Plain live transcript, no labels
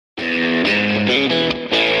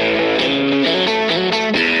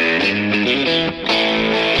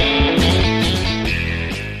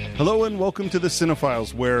welcome to the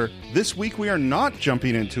Cine-Files, where this week we are not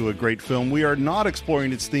jumping into a great film. We are not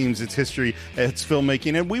exploring its themes, its history, its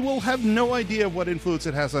filmmaking, and we will have no idea what influence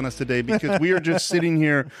it has on us today because we are just sitting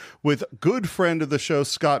here with good friend of the show,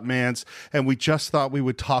 Scott Mantz, and we just thought we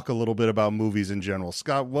would talk a little bit about movies in general.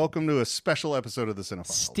 Scott, welcome to a special episode of the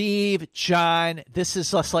Cine-Files. Steve, John, this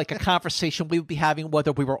is just like a conversation we would be having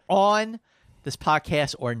whether we were on this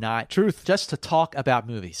podcast or not. Truth. Just to talk about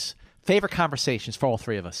movies. Favorite conversations for all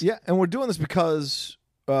three of us. Yeah, and we're doing this because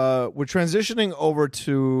we're transitioning over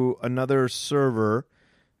to another server.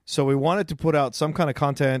 So we wanted to put out some kind of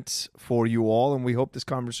content for you all, and we hope this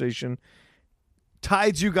conversation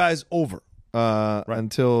tides you guys over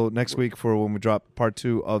until next week for when we drop part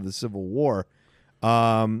 2 of the Civil War.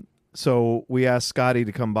 So we asked Scotty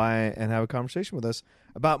to come by and have a conversation with us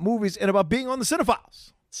about movies and about being on the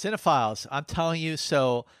Cine-Files. Cine-Files, I'm telling you,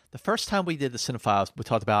 so the first time we did the Cine-Files, we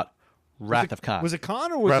talked about Wrath of Khan. Was it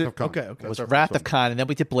Khan or was Wrath it? of Khan. Okay. It was Wrath of Khan, and then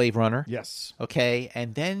we did Blade Runner. Yes. Okay,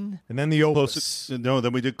 and then the Opus.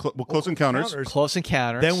 Then we did Close Encounters. Close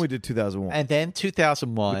Encounters. Then we did 2001. And then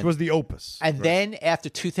 2001. Which was the Opus. And then after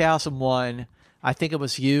 2001, I think it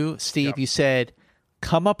was you, Steve, Yep. you said,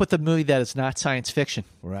 come up with a movie that is not science fiction.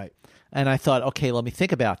 Right. And I thought, okay, let me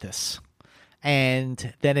think about this.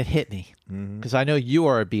 And then it hit me because I know you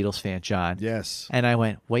are a Beatles fan, John. Yes. And I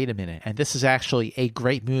went, wait a minute. And this is actually a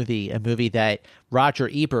great movie, a movie that Roger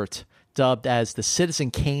Ebert dubbed as the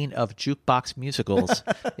Citizen Kane of jukebox musicals.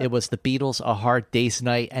 It was The Beatles, A Hard Day's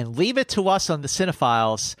Night. And leave it to us on the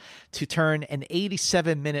Cine-Files to turn an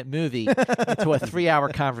 87-minute movie into a 3-hour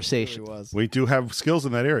conversation. It was. We do have skills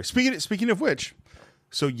in that area. Speaking of which,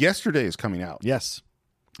 so yesterday is coming out. Yes.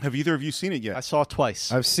 Have either of you seen it yet? I saw it twice.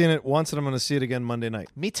 I've seen it once, and I'm going to see it again Monday night.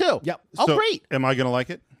 Me too. Yep. Oh, So, great. Am I going to like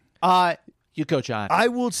it? You go, John. I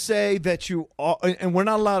will say that you are, and we're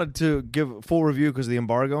not allowed to give a full review because of the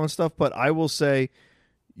embargo and stuff, but I will say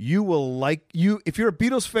you will like if you're a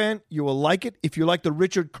Beatles fan, you will like it. If you like the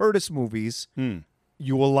Richard Curtis movies,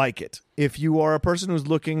 you will like it. If you are a person who's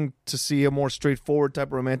looking to see a more straightforward type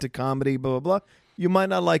of romantic comedy, blah, blah, blah, you might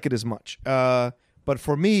not like it as much. But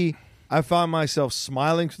for me, I found myself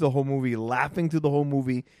smiling through the whole movie, laughing through the whole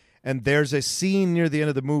movie, and there's a scene near the end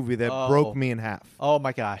of the movie that broke me in half. Oh,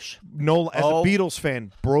 my gosh. No, as a Beatles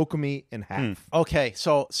fan, broke me in half. Okay,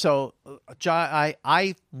 so John,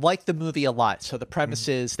 I like the movie a lot. So the premise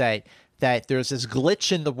is that there's this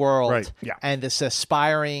glitch in the world, Right, yeah. and this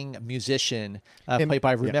aspiring musician played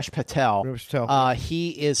by Ramesh Patel. Ramesh Patel. He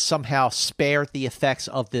is somehow spared the effects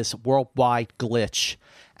of this worldwide glitch.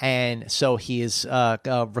 And so he is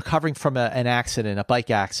recovering from an accident, a bike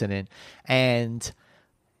accident, and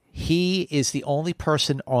he is the only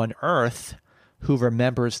person on Earth who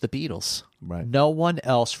remembers the Beatles. Right. No one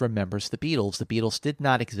else remembers the Beatles. The Beatles did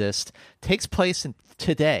not exist. Takes place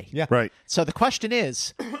today. Yeah. Right. So the question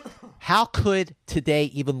is, how could today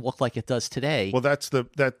even look like it does today? Well, that's the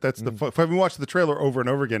if I've been watching the trailer over and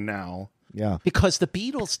over again now. Yeah. Because the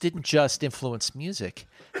Beatles didn't just influence music.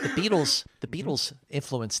 The Beatles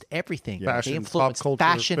influenced everything. Fashion, they influenced pop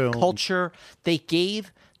culture, fashion, film. culture. The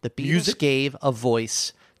Beatles gave a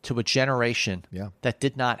voice to a generation that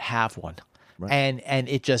did not have one. Right. And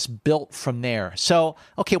it just built from there. So,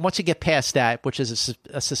 okay, once you get past that, which is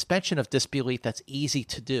a suspension of disbelief that's easy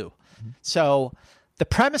to do. So the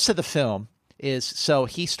premise of the film is, so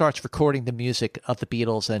he starts recording the music of the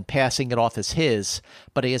Beatles and passing it off as his,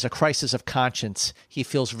 but he has a crisis of conscience. He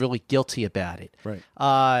feels really guilty about it. Right.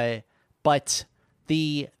 But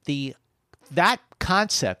that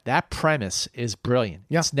concept, that premise is brilliant.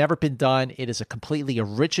 Yeah. It's never been done. It is a completely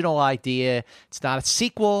original idea. It's not a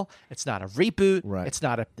sequel. It's not a reboot. Right. It's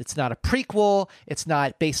not a prequel. It's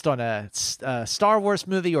not based on a Star Wars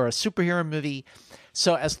movie or a superhero movie.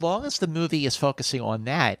 So as long as the movie is focusing on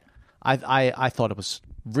that, I thought it was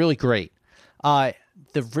really great.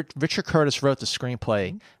 Richard Curtis wrote the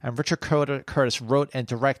screenplay, and Richard Curtis wrote and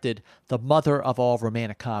directed the mother of all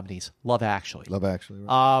romantic comedies, Love Actually. Love Actually.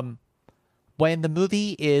 Right. When the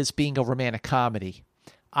movie is being a romantic comedy,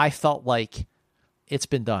 I felt like it's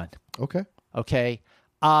been done. Okay.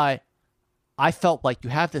 I felt like you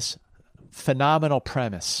have this phenomenal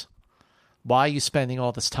premise. Why are you spending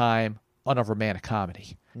all this time on a romantic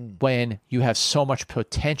comedy when you have so much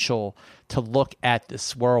potential to look at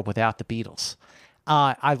this world without the Beatles?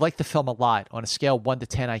 I like the film a lot. On a scale of 1 to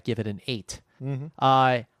 10, I give it an 8.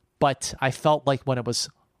 But I felt like when it was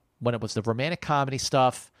the romantic comedy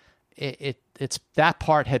stuff, it's that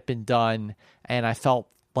part had been done, and I felt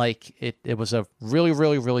like it was a really,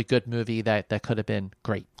 really, really good movie that could have been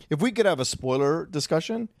great. If we could have a spoiler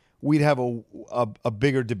discussion, we'd have a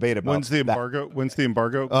bigger debate about When's the embargo? When's the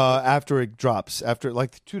embargo? after it drops, after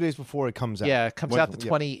like 2 days before it comes out. Yeah, it comes out the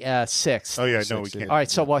 26th. Oh yeah, no, we can't. All right,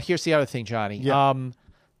 so here's the other thing, Johnny. Yeah.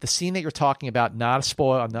 The scene that you're talking about, not a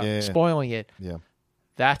spoil, I'm not spoiling it. Yeah.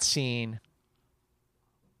 That scene,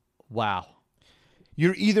 wow.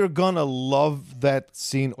 You're either gonna love that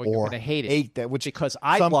scene Or you're gonna hate it. that, which Because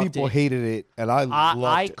I some loved people it. hated it, and I loved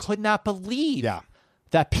I it. could not believe Yeah.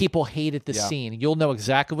 that people hated the Yeah. scene. You'll know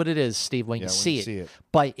exactly what it is, Steve, when you see it.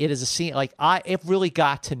 But it is a scene it really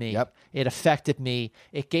got to me. Yep. It affected me.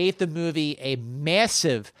 It gave the movie a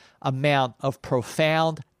massive amount of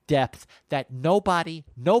profound depth that nobody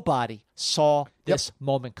saw this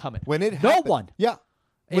moment coming. When it no happened, one. Yeah.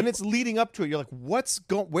 When it's leading up to it, you're like, "What's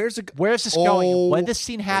going? Where's it? Where's this going? When this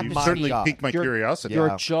scene happens, You certainly God. piqued my curiosity.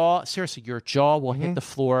 your jaw, seriously, your jaw will Mm-hmm. hit the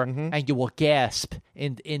floor and you will gasp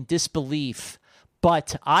in disbelief.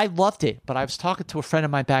 But I loved it. But I was talking to a friend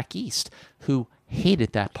of mine back east who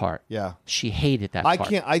hated that part. Yeah. She hated that I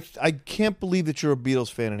part. I can't believe that you're a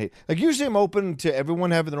Beatles fan and hate. Like usually, I'm open to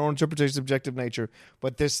everyone having their own interpretation, subjective nature.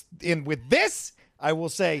 But with this, I will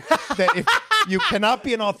say that if you cannot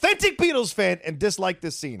be an authentic Beatles fan and dislike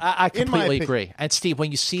this scene, I in my completely opinion. agree. And Steve,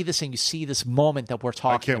 when you see this and you see this moment that we're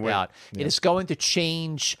talking can't wait. about, it is going to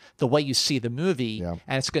change the way you see the movie, Yeah.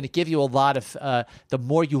 and it's going to give you a lot of. The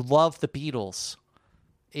more you love the Beatles,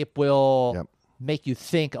 it will make you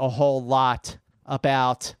think a whole lot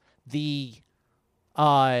about the,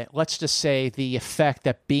 let's just say, the effect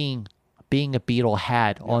that being a Beatle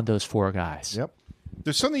had on those four guys. Yep.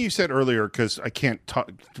 There's something you said earlier, because I can't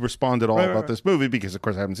respond at all about this movie because, of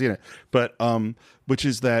course, I haven't seen it. But which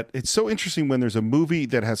is that it's so interesting when there's a movie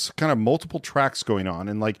that has kind of multiple tracks going on,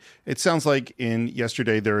 and like it sounds like in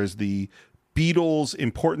Yesterday there is the Beatles,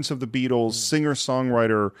 importance of the Beatles,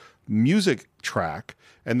 singer-songwriter music track,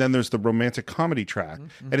 and then there's the romantic comedy track.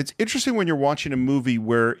 And it's interesting when you're watching a movie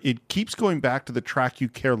where it keeps going back to the track you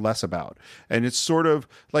care less about. And it's sort of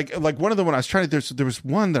like one of the one I was trying to, there was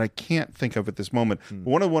one that I can't think of at this moment.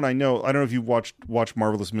 One of the one I don't know if you watched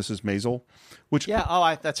Marvelous Mrs. Maisel, which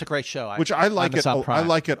That's a great show. I like it. I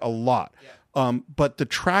like it a lot. But the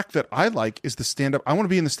track that I like is the stand-up. I want to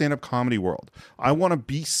be in the stand-up comedy world. I want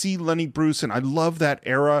to see Lenny Bruce, and I love that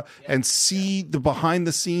era, and see the behind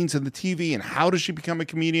the scenes and the TV, and how does she become a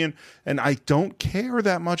comedian. And I don't care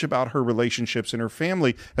that much about her relationships and her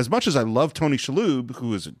family as much as I love Tony Shalhoub,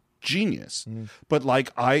 who is a genius. But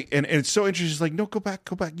like and it's so interesting. She's like, no, go back.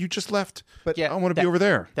 You just left. But I want to be over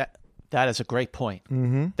there. That is a great point.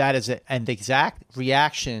 That is it, and the exact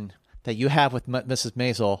reaction that you have with Mrs.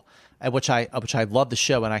 Maisel, which I love the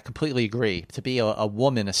show, and I completely agree. To be a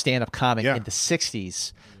woman, a stand-up comic in the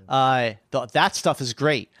 60s, that stuff is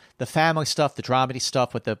great. The family stuff, the dramedy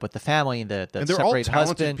stuff with the family and the And they're all separated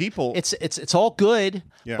talented husband. people. It's all good,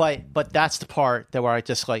 Yeah. but that's the part that where I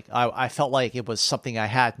just I felt like it was something I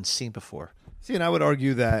hadn't seen before. See, and I would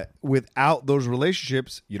argue that without those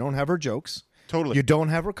relationships, you don't have her jokes. Totally. You don't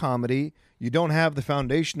have her comedy. You don't have the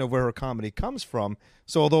foundation of where her comedy comes from.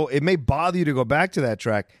 So although it may bother you to go back to that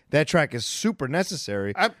track is super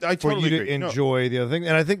necessary I for totally you to agree. No. enjoy the other thing.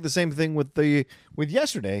 And I think the same thing with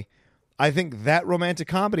Yesterday. I think that romantic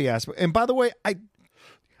comedy aspect. And by the way,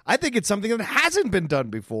 I think it's something that hasn't been done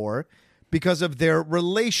before because of their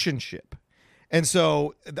relationship. And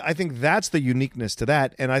so I think that's the uniqueness to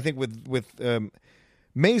that. And I think with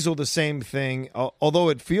Maisel, the same thing. Although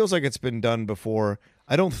it feels like it's been done before,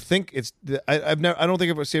 I don't think it's. I don't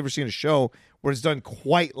think I've ever seen a show where it's done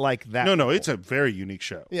quite like that. No, it's a very unique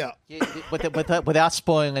show. Yeah. Without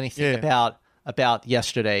spoiling anything about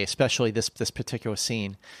Yesterday, especially this particular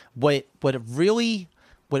scene, what really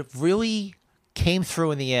came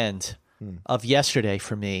through in the end of Yesterday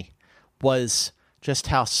for me was just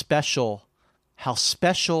how special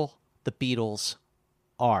the Beatles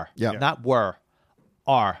are. Yeah. Not were,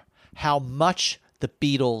 are. How much the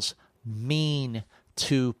Beatles mean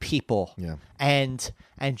to people. Yeah. And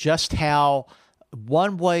just how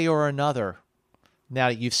one way or another, now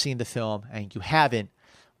that you've seen the film and you haven't,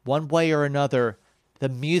 one way or another, the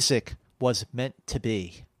music was meant to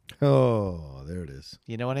be. Oh, there it is.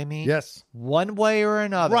 You know what I mean? Yes. One way or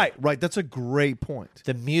another. Right. That's a great point.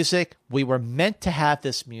 The music, we were meant to have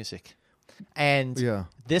this music. And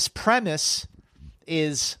this premise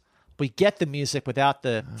is we get the music without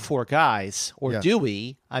the four guys, or do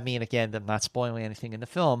we? I mean, again, I'm not spoiling anything in the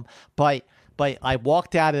film, but I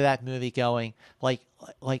walked out of that movie going, like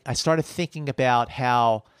I started thinking about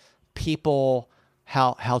how people,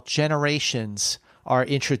 how generations are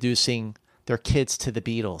introducing their kids to the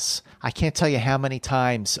Beatles. I can't tell you how many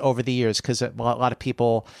times over the years, because a lot of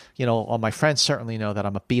people, all my friends certainly know that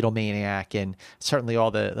I'm a Beatlemaniac, and certainly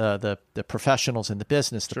all the professionals in the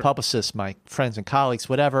business, the publicists, my friends and colleagues,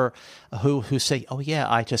 whatever, who say, "Oh yeah,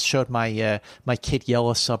 I just showed my my kid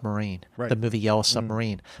Yellow Submarine, the movie Yellow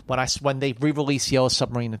Submarine." When they re-released Yellow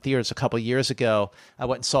Submarine in theaters a couple of years ago, I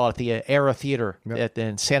went and saw it at the Aero Theater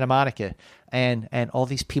in Santa Monica. And all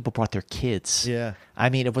these people brought their kids. Yeah. I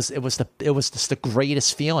mean, it was just the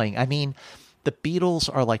greatest feeling. I mean, the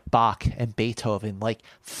Beatles are like Bach and Beethoven. Like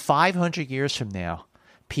 500 years from now,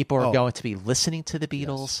 people are going to be listening to the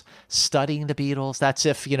Beatles, studying the Beatles. That's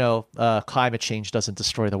if, climate change doesn't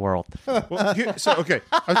destroy the world. Okay.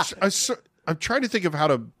 I'm trying to think of how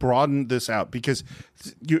to broaden this out, because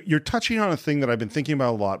you're touching on a thing that I've been thinking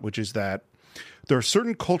about a lot, which is that there are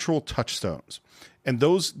certain cultural touchstones. And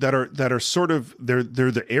those that are sort of, they're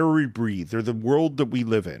the air we breathe. They're the world that we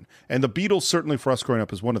live in. And the Beatles, certainly for us growing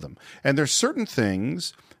up, is one of them. And there's certain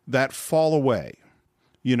things that fall away,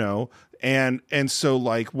 and so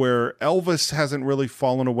like where Elvis hasn't really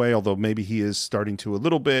fallen away, although maybe he is starting to a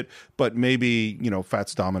little bit, but maybe,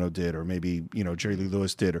 Fats Domino did, or maybe, Jerry Lee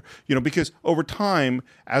Lewis did, or, because over time,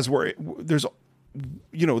 there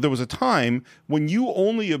was a time when you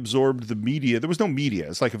only absorbed the media. There was no media.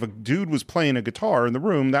 It's like if a dude was playing a guitar in the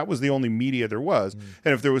room, that was the only media there was.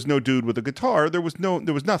 And if there was no dude with a guitar, there was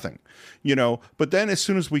nothing, But then as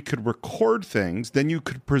soon as we could record things, then you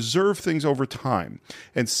could preserve things over time.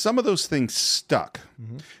 And some of those things stuck.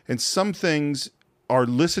 And some things are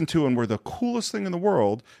listened to and were the coolest thing in the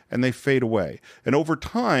world, and they fade away. And over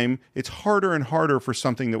time, it's harder and harder for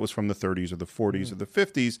something that was from the 30s or the 40s or the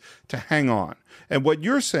 50s to hang on. And what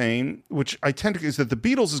you're saying, which I tend to, is that the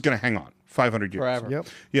Beatles is going to hang on 500 years. Forever. Yep.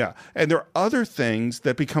 Yeah. And there are other things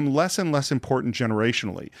that become less and less important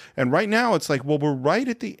generationally. And right now it's like, well, we're right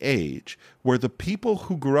at the age where the people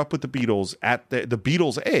who grew up with the Beatles at the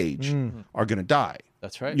Beatles age are going to die.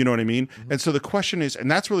 That's right. You know what I mean? And so the question is, and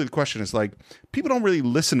that's really the question, is like, people don't really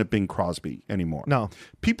listen to Bing Crosby anymore. No.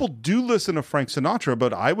 People do listen to Frank Sinatra,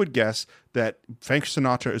 but I would guess that Frank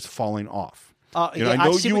Sinatra is falling off. I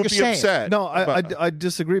know you would be upset. No, I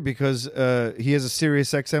disagree, because he has a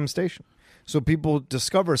Sirius XM station. So people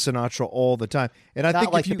discover Sinatra all the time. And I Not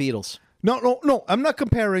think like the Beatles. No. I'm not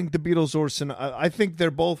comparing the Beatles or Sinatra. I think they're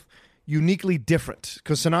both uniquely different,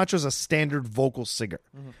 because Sinatra's a standard vocal singer.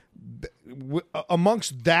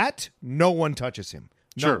 Amongst that, no one touches him.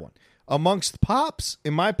 No one. Amongst pops,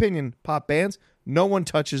 in my opinion, pop bands, no one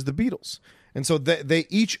touches the Beatles. And so they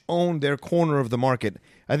each own their corner of the market.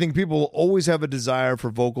 I think people will always have a desire for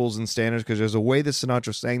vocals and standards, because there's a way that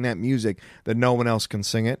Sinatra sang that music that no one else can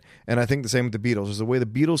sing it. And I think the same with the Beatles. There's a way the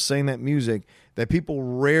Beatles sang that music that people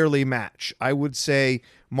rarely match. I would say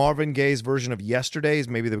Marvin Gaye's version of Yesterday is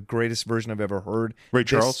maybe the greatest version I've ever heard. Ray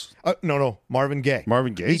Charles? No, Marvin Gaye.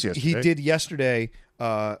 Marvin Gaye's Yesterday? He did Yesterday.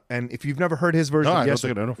 And if you've never heard his version of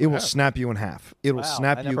Yesterday, it will snap you in half. It will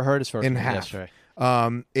snap you never heard his version in of half. Yesterday.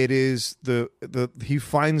 It is he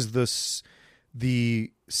finds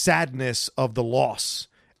the sadness of the loss,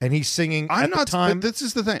 and he's singing the time. This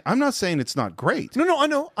is the thing. I'm not saying it's not great. No, I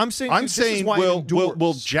know. I'm saying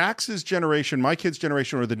will Jax's generation, my kid's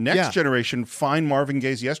generation, or the next generation find Marvin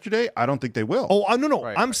Gaye's Yesterday? I don't think they will. Oh, no.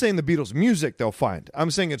 Right, I'm saying the Beatles' music they'll find.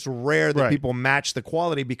 I'm saying it's rare that people match the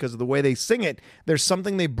quality because of the way they sing it. There's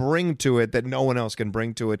something they bring to it that no one else can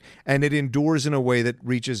bring to it, and it endures in a way that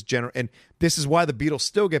reaches and this is why the Beatles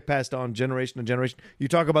still get passed on generation to generation. You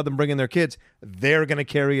talk about them bringing their kids, they're going to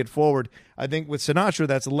carry it forward. I think with Sinatra,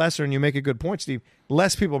 that's lesser, and you make a good point, Steve.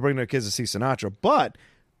 Less people bring their kids to see Sinatra, but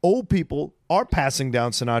old people are passing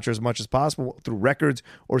down Sinatra as much as possible through records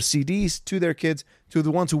or CDs to their kids, to the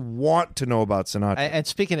ones who want to know about Sinatra. And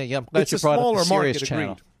speaking of, I'm glad you brought up the Sirius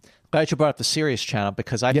channel. Glad you brought up the Sirius channel,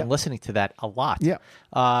 because I've been listening to that a lot. Yeah,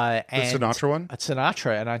 the Sinatra one.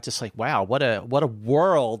 Sinatra, and I'm just like, wow, what a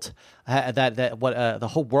world the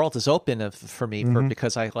whole world is open for me,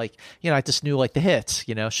 because I I just knew the hits,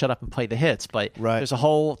 shut up and play the hits. But there's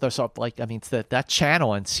that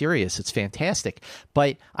channel on Sirius, it's fantastic.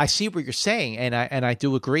 But I see what you're saying, and I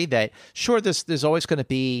do agree that sure, there's always going to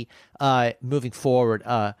be moving forward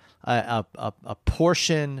a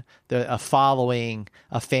portion, a following,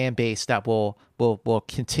 a fan base that will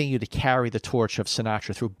continue to carry the torch of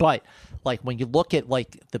Sinatra through. But when you look at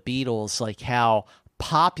the Beatles, how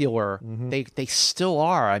popular they still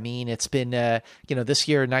are. I mean, it's been this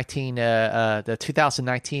year, the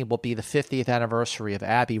 2019 will be the 50th anniversary of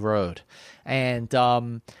Abbey Road, and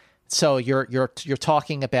so you're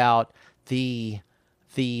talking about the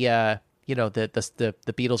Beatles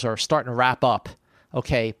are starting to wrap up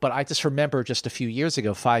Okay, but I just remember just a few years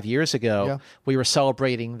ago, 5 years ago, we were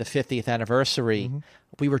celebrating the 50th anniversary.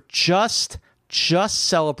 We were just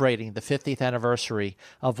celebrating the 50th anniversary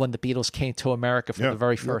of when the Beatles came to America for the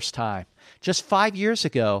very first time. Just 5 years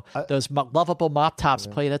ago, those lovable mop tops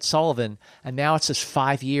played at Sullivan, and now it's just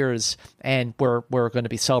 5 years, and we're going to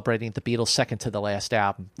be celebrating the Beatles' second to the last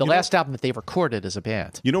album, the last album that they recorded as a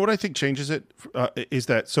band. You know what I think changes it is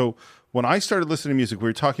that so when I started listening to music, we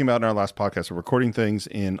were talking about in our last podcast, we're recording things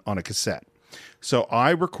on a cassette. So I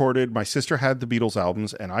recorded, my sister had the Beatles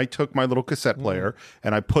albums, and I took my little cassette player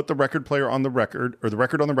and I put the record player on the record, or the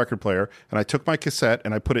record on the record player, and I took my cassette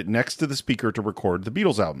and I put it next to the speaker to record the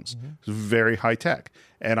Beatles albums. It was very high tech.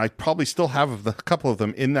 And I probably still have a couple of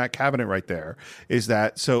them in that cabinet right there.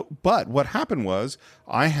 But what happened was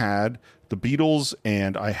I had the Beatles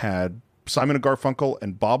and I had Simon and Garfunkel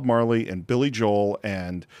and Bob Marley and Billy Joel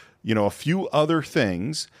and, a few other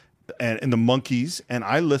things. And the Monkees, and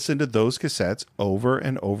I listened to those cassettes over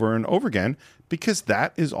and over and over again because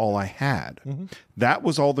that is all I had. That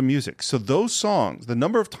was all the music. So those songs, the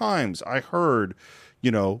number of times I heard,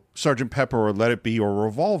 Sgt. Pepper or Let It Be or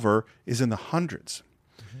Revolver is in the hundreds.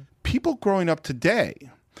 People growing up today,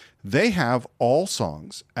 they have all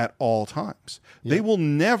songs at all times. They will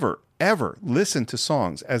never, ever listen to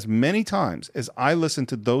songs as many times as I listened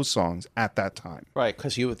to those songs at that time. Right,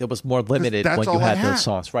 because there was more limited when you had those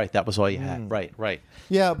songs. Right, that was all you had. Right.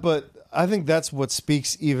 Yeah, but I think that's what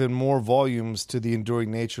speaks even more volumes to the enduring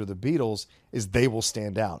nature of the Beatles is they will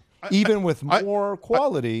stand out. Even with more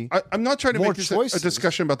quality, I'm not trying to make this choices. a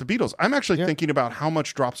discussion about the Beatles. I'm actually thinking about how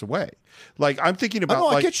much drops away. Like, I'm thinking about...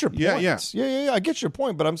 I get your point. Yeah, I get your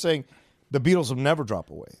point, but I'm saying... The Beatles will never drop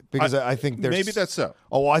away because I think there's... Maybe that's so.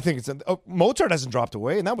 Oh, I think it's... Mozart hasn't dropped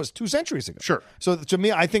away, and that was 2 centuries ago. Sure. So to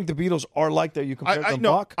me, I think the Beatles are like that. You compare them to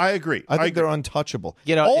Bach. I agree. I think they're untouchable.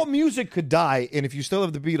 All music could die, and if you still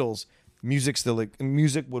have the Beatles, music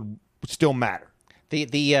would still matter.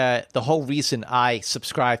 The whole reason I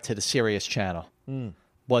subscribed to the Sirius channel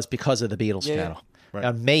was because of the Beatles channel. Right.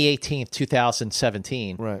 On May 18th,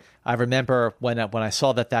 2017, right. I remember when I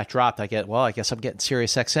saw that dropped, I guess I'm getting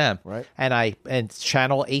Sirius XM. Right. And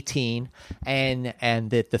channel 18 and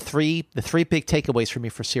the three big takeaways for me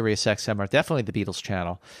for Sirius XM are definitely the Beatles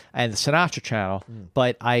channel and the Sinatra channel,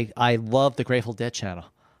 but I love the Grateful Dead channel.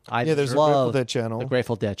 There's a Grateful Dead channel. The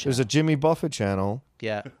Grateful Dead channel. There's a Jimmy Buffett channel.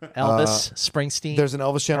 Yeah. Keith Springsteen. There's an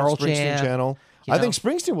Elvis channel, Earl Springsteen Jam. channel. I think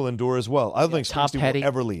Springsteen will endure as well. I don't think Tom Springsteen Petty will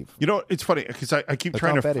ever leave. It's funny because I keep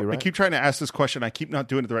trying to Petty, right? I keep trying to ask this question. I keep not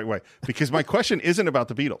doing it the right way because my question isn't about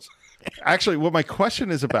the Beatles. Actually, what my question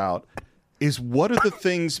is about is what are the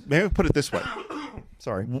things? Maybe put it this way.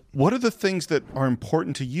 Sorry. What are the things that are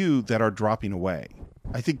important to you that are dropping away?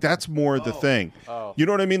 I think that's more the thing. You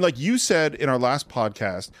know what I mean? Like you said in our last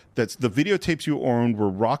podcast, that the videotapes you owned were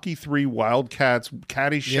Rocky III, Wildcats,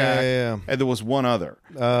 Caddyshack, and there was one other.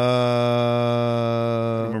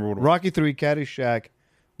 Rocky III, Caddyshack,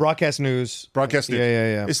 Broadcast News.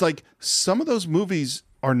 Yeah. It's like some of those movies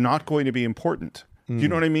are not going to be important. Do you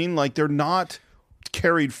know what I mean? Like they're not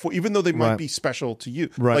carried for, even though they might be special to you.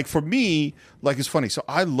 Right. Like for me, like it's funny. So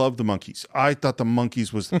I love the Monkees. I thought the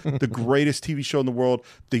Monkees was the greatest TV show in the world.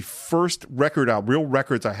 The first real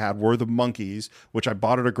records I had were the Monkees, which I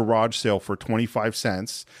bought at a garage sale for 25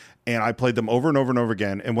 cents. And I played them over and over and over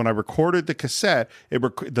again. And when I recorded the cassette,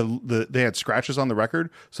 they had scratches on the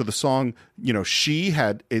record. So the song,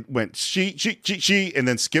 it went she, and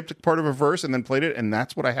then skipped part of a verse and then played it. And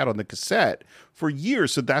that's what I had on the cassette for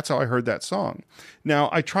years. So that's how I heard that song. Now,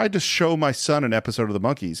 I tried to show my son an episode of the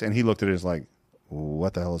Monkees, and he looked at it as like,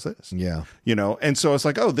 what the hell is this? Yeah. And so it's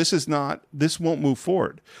like, oh, this won't move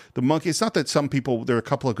forward. The Monkees, it's not that some people, there are a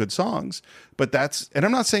couple of good songs, but and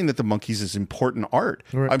I'm not saying that the Monkees is important art.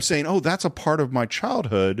 Right. I'm saying, oh, that's a part of my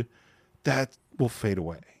childhood that will fade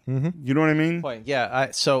away. Mm-hmm. You know what I mean?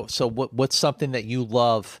 Yeah. So what's something that you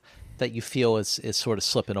love that you feel is sort of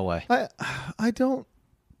slipping away? I don't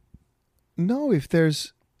know if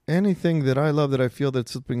there's anything that I love that I feel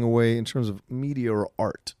that's slipping away in terms of media or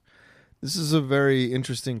art. This is a very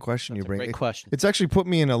interesting question you bring. Great question. It's actually put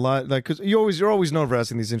me in a lot, because you're always known for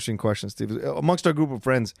asking these interesting questions, Steve. Amongst our group of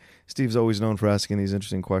friends, Steve's always known for asking these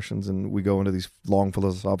interesting questions, and we go into these long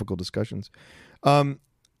philosophical discussions. But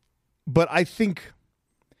I think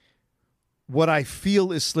what I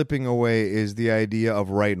feel is slipping away is the idea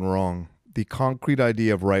of right and wrong. The concrete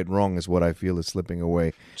idea of right and wrong is what I feel is slipping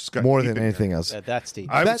away more than anything else. That's deep.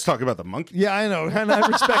 I was talking about the Monkees. Yeah, I know, and I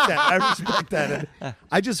respect that. I respect that. And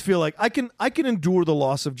I just feel like I can endure the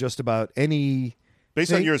loss of just about any.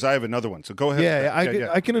 Based on yours, I have another one. So go ahead. Yeah,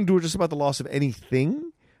 I can endure just about the loss of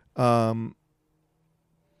anything. But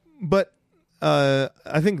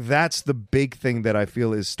I think that's the big thing that I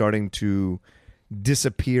feel is starting to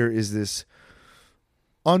disappear, is this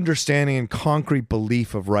understanding and concrete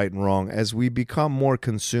belief of right and wrong as we become more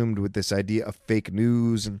consumed with this idea of fake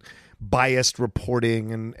news and biased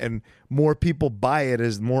reporting, and more people buy it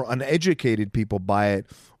as more uneducated people buy it,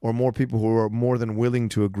 or more people who are more than willing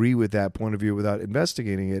to agree with that point of view without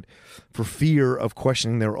investigating it for fear of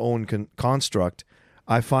questioning their own construct.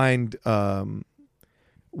 I find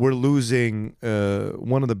we're losing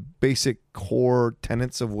one of the basic core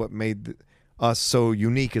tenets of what made us so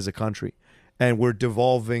unique as a country. And we're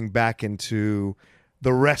devolving back into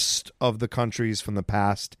the rest of the countries from the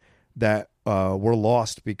past that were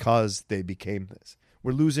lost because they became this.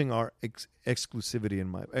 We're losing our exclusivity in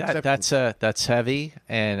my. That's heavy,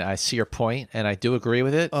 and I see your point, and I do agree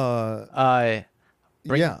with it.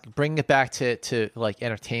 Bring it back to like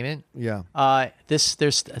entertainment. Yeah.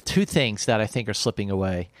 There's two things that I think are slipping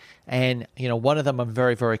away, and one of them I'm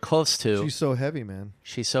very, very close to. She's so heavy, man.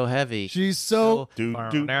 She's so heavy. She's so.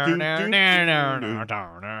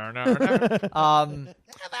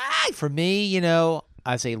 For me,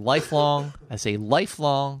 as a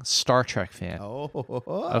lifelong Star Trek fan.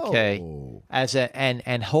 Okay.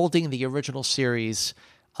 And holding the original series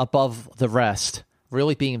above the rest,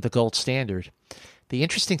 really being the gold standard. The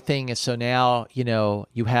interesting thing is, so now,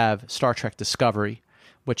 you have Star Trek Discovery,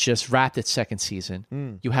 which just wrapped its second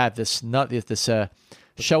season. You have this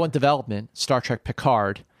show in development, Star Trek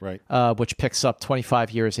Picard, right? Which picks up 25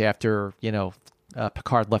 years after,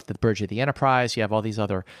 Picard left the bridge of the Enterprise. You have all these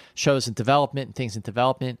other shows in development and things in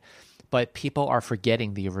development, but people are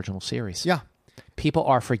forgetting the original series. Yeah. People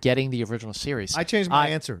are forgetting the original series. I changed my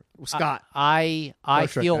answer, Scott. I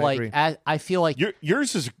feel like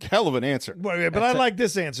yours is a hell of an answer. But I like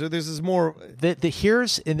this answer. This is more.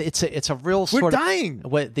 It's a real sort We're dying.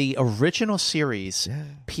 What the original series,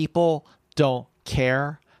 people don't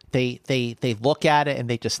care. They look at it and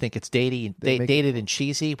they just think it's dated and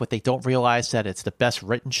cheesy, but they don't realize that it's the best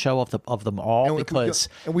written show of them all, because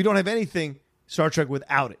we don't have anything Star Trek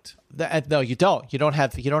without it. No, you don't. You don't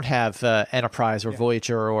have Enterprise or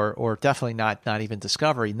Voyager or definitely not even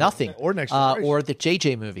Discovery. Nothing. Or Next Generation. Or the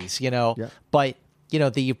JJ movies. Yeah. But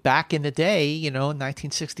the back in the day, in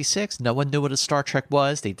 1966, no one knew what a Star Trek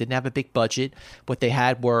was. They didn't have a big budget. What they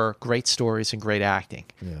had were great stories and great acting.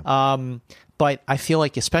 Yeah. But I feel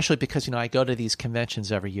like, especially because I go to these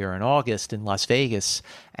conventions every year in August in Las Vegas,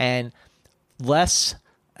 and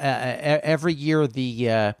every year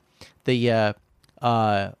the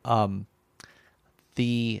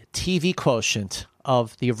TV quotient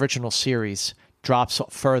of the original series drops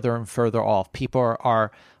further and further off. People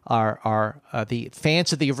are the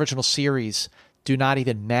fans of the original series do not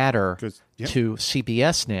even matter to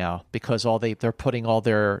CBS now, because they're putting all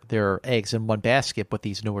their eggs in one basket with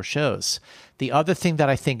these newer shows. The other thing that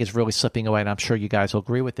I think is really slipping away, and I'm sure you guys will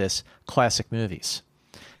agree with this, classic movies.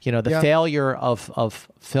 The failure of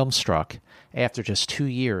Filmstruck after just 2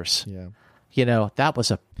 years. Yeah. That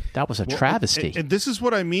was a travesty. And this is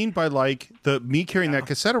what I mean by me carrying that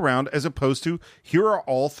cassette around, as opposed to here are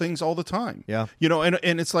all things all the time. Yeah.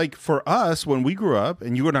 And it's like, for us, when we grew up,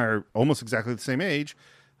 and you and I are almost exactly the same age,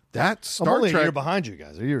 that Star I'm only Trek, a year behind you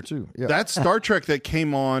guys, a year or two. Yeah. That Star Trek that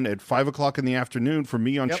came on at 5:00 in the afternoon for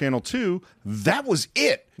me on Channel 2, that was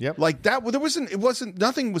it. Yep. Like that,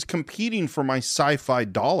 nothing was competing for my sci-fi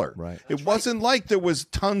dollar. Right. It wasn't like there was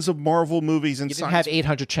tons of Marvel movies and You didn't have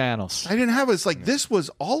 800 channels. I didn't have it. It's like, this was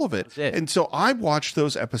all of it. And so I watched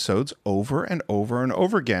those episodes over and over and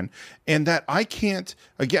over again. And that I can't,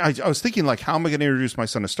 again, I was thinking, like, how am I going to introduce my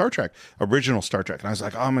son to Star Trek, original Star Trek? And I was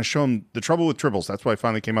like, I'm going to show him The Trouble with Tribbles. That's why I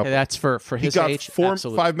finally came up with. That's for his age. He got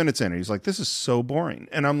 5 minutes in, and he's like, this is so boring.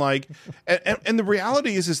 And I'm like, and the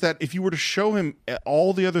reality is that if you were to show him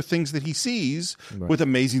all the other things that he sees with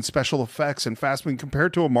amazing special effects and fast moving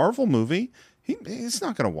compared to a Marvel movie, he's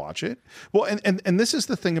not going to watch it. Well, and this is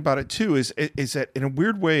the thing about it too, is that in a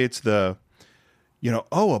weird way, it's the,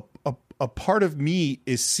 a part of me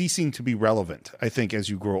is ceasing to be relevant, I think, as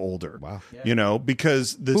you grow older. Wow. Yeah.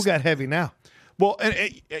 Because this, who got heavy now? Well,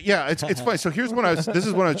 it's funny. So this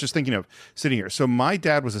is what I was just thinking of sitting here. So my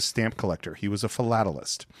dad was a stamp collector. He was a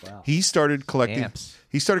philatelist. Wow. He started collecting Stamps.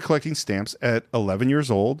 He started collecting stamps at 11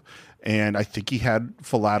 years old. And I think he had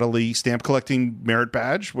philately stamp collecting merit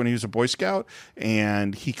badge when he was a Boy Scout,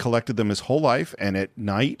 and he collected them his whole life. And at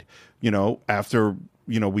night, after,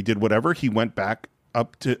 we did whatever, he went back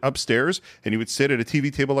upstairs, and he would sit at a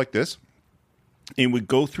TV table like this, and would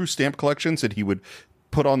go through stamp collections, and he would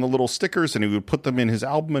put on the little stickers, and he would put them in his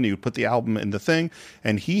album, and he would put the album in the thing.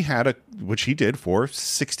 And he had which he did for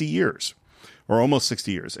 60 years. or almost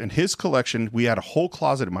 60 years. And his collection, we had a whole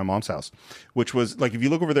closet at my mom's house, which was like, if you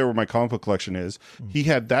look over there where my comic book collection is, he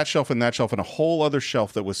had that shelf and a whole other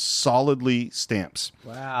shelf that was solidly stamps.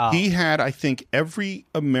 Wow. He had, I think, every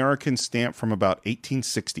American stamp from about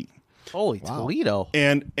 1860. Holy Toledo.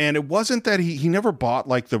 And it wasn't that he never bought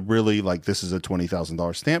like the really like this is a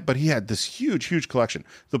 $20,000 stamp, but he had this huge collection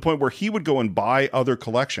to the point where he would go and buy other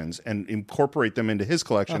collections and incorporate them into his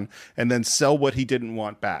collection and then sell what he didn't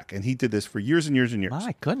want back. And he did this for years and years and years.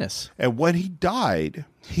 My goodness. And when he died,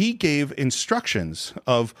 he gave instructions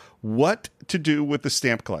of what to do with the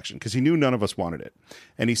stamp collection because he knew none of us wanted it.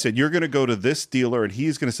 And he said, you're going to go to this dealer and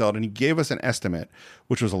he's going to sell it. And he gave us an estimate,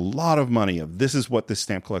 which was a lot of money of this is what this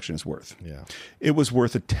stamp collection is worth. Yeah. It was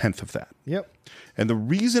worth 1/10 of that. Yep. And the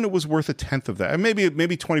reason it was worth 1/10 of that, and maybe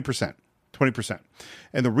 20%. 20%.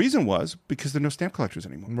 And the reason was because there are no stamp collectors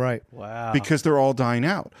anymore. Right. Wow. Because they're all dying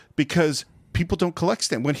out. Because people don't collect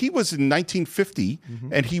stamps. When he was in 1950,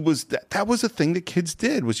 and he was that was a thing that kids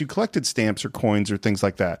did, was you collected stamps or coins or things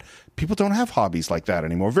like that. People don't have hobbies like that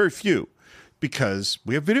anymore. Very few. Because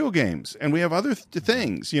we have video games and we have other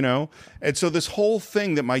things, you know? And so this whole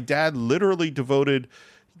thing that my dad literally devoted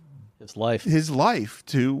his life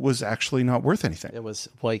to was actually not worth anything. It was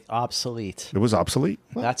like obsolete. It was obsolete.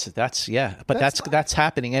 That's yeah, but that's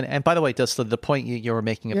happening. And by the way, just the point you were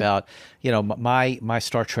making about, you know, my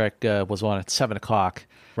Star Trek was on at 7:00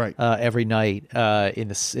 right every night in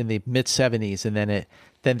the mid 70s, and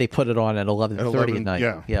then they put it on at 11:30 at night.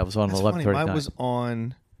 Yeah, it was on at 11:30. Mine was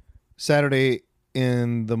on Saturday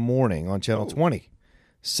in the morning on Channel 20.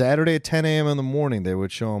 Saturday at 10 a.m. in the morning, they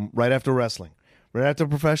would show them right after wrestling. Right after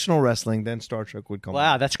professional wrestling, then Star Trek would come.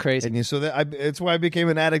 Wow, that's crazy. And so it's why I became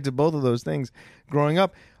an addict to both of those things growing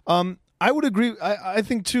up. I would agree. I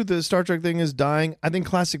think, too, the Star Trek thing is dying. I think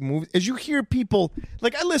classic movies, as you hear people,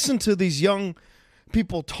 like I listen to these young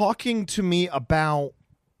people talking to me about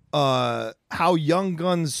how Young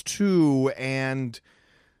Guns 2 and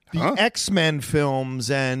the X-Men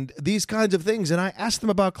films and these kinds of things. And I ask them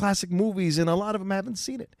about classic movies, and a lot of them haven't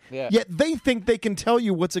seen it. Yeah. Yet they think they can tell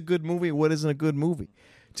you what's a good movie and what isn't a good movie.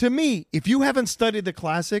 To me, if you haven't studied the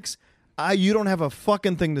classics, you don't have a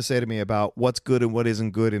fucking thing to say to me about what's good and what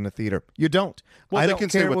isn't good in a theater. You don't. Well, I they don't can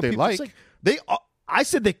care say what they people like. say. I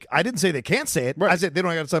said I didn't say they can't say it. Right. I said they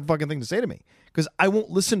don't have a fucking thing to say to me because I won't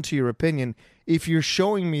listen to your opinion if you're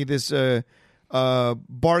showing me this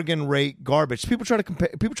bargain rate garbage. People try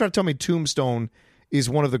to tell me Tombstone is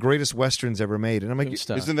one of the greatest westerns ever made, and I'm like,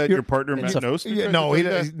 Tombstone. Isn't that your partner Matt Nost? Yeah, no, he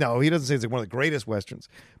doesn't say it's like one of the greatest westerns,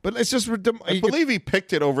 but it's just. I believe he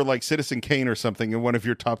picked it over like Citizen Kane or something in one of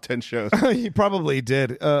your top 10 shows. He probably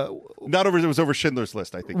did. It was over Schindler's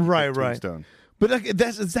List, I think. Right. Tombstone. But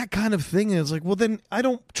it's that kind of thing. And it's like, well, then I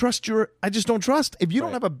don't trust I just don't trust. If you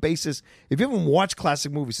don't have a basis, if you haven't watched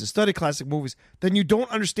classic movies and studied classic movies, then you don't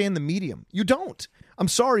understand the medium. You don't. I'm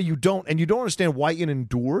sorry, you don't. And you don't understand why it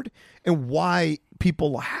endured and why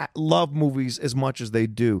people love movies as much as they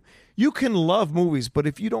do. You can love movies, but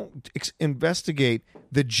if you don't investigate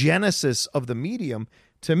the genesis of the medium,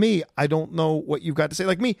 to me, I don't know what you've got to say.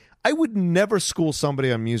 Like me, I would never school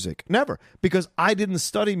somebody on music. Never. Because I didn't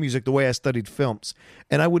study music the way I studied films.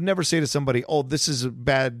 And I would never say to somebody, oh, this is a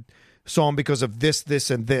bad song because of this,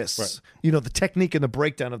 this, and this. Right. You know, the technique and the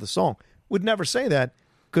breakdown of the song. Would never say that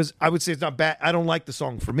because I would say it's not bad. I don't like the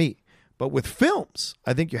song for me. But with films,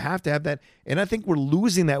 I think you have to have that. And I think we're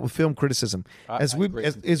losing that with film criticism. As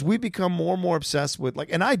we become more and more obsessed with, like,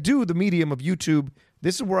 and I do the medium of YouTube.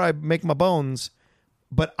 This is where I make my bones.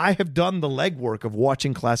 But I have done the legwork of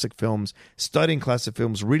watching classic films, studying classic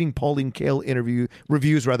films, reading Pauline Kael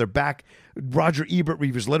reviews, back Roger Ebert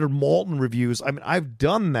reviews, Leonard Maltin reviews. I mean, I've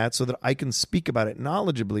done that so that I can speak about it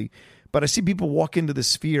knowledgeably. But I see people walk into the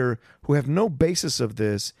sphere who have no basis of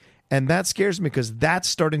this, and that scares me because that's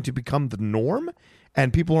starting to become the norm,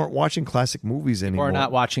 and people aren't watching classic movies anymore. Or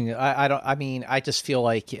not watching. I just feel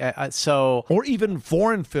like so. Or even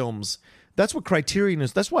foreign films. That's what Criterion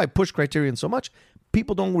is. That's why I push Criterion so much.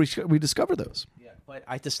 People don't rediscover those. Yeah, but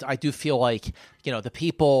I do feel like, you know, the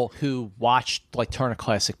people who watch like Turner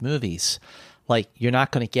Classic Movies, like you're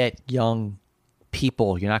not going to get young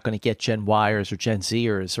people. You're not going to get Gen Yers or Gen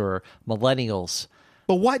Zers or millennials.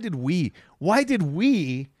 But why did we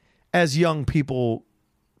as young people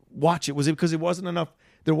watch it? Was it because it wasn't enough?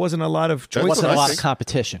 There wasn't a lot of choice. There wasn't a lot of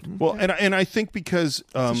competition. Well, and I think because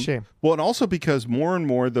it's a shame. Well, and also because more and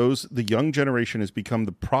more the young generation has become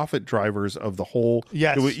the profit drivers of the whole.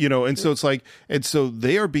 Yes. You know, and so it's like, and so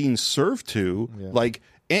they are being served to like,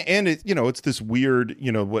 and it, you know, it's this weird,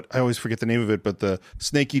 you know, what I always forget the name of it, but the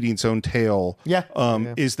snake eating its own tail. Yeah.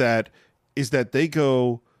 Is that they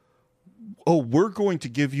go, oh, we're going to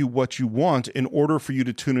give you what you want in order for you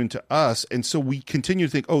to tune into us. And so we continue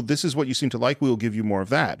to think, oh, this is what you seem to like. We'll give you more of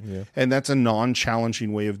that. Yeah. And that's a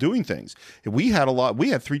non-challenging way of doing things. We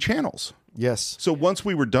had 3 channels. Yes. So once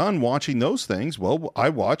we were done watching those things, well, I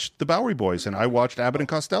watched the Bowery Boys and I watched Abbott and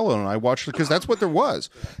Costello and I watched, because that's what there was.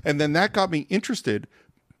 And then that got me interested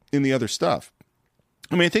in the other stuff.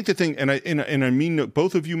 I mean, I think the thing, and I mean,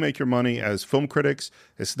 both of you make your money as film critics.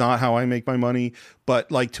 It's not how I make my money.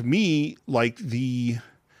 But like, to me, like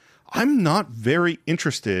I'm not very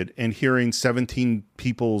interested in hearing 17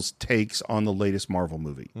 people's takes on the latest Marvel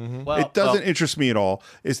movie. Mm-hmm. It doesn't interest me at all.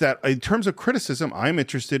 Is that in terms of criticism, I'm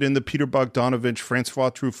interested in the Peter Bogdanovich,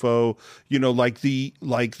 Francois Truffaut, like the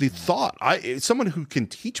thought. Someone who can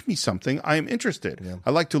teach me something, I am interested. Yeah.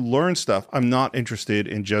 I like to learn stuff. I'm not interested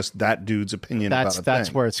in just that dude's opinion about a thing.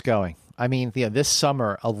 That's where it's going. I mean, this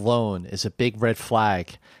summer alone is a big red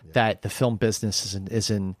flag that the film business is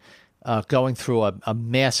in going through a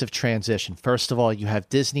massive transition. First of all, you have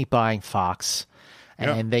Disney buying Fox,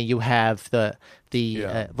 and then you have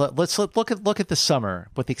let's look at the summer.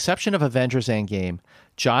 With the exception of Avengers Endgame,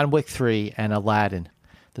 John Wick 3, and Aladdin,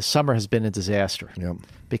 the summer has been a disaster. Yep.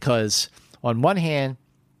 Because on one hand,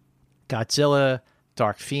 Godzilla,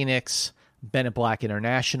 Dark Phoenix, Ben in Black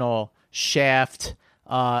International, Shaft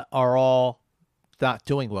are all not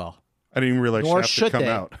doing well. I didn't even realize Shaft had come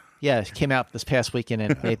out. Yeah, it came out this past weekend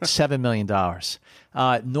and made $7 million.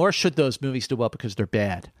 Nor should those movies do well because they're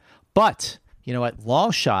bad. But, you know what?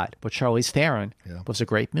 Long Shot with Charlize Theron was a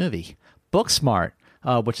great movie. Booksmart,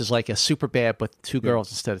 which is like a super bad with 2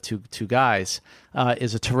 girls instead of two guys,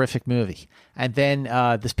 is a terrific movie. And then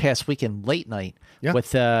this past weekend, Late Night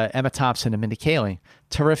with Emma Thompson and Mindy Kaling,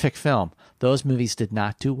 terrific film. Those movies did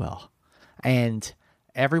not do well. And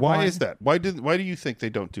everyone... Why is that? Why do you think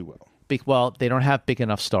they don't do well? Well, they don't have big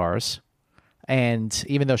enough stars, and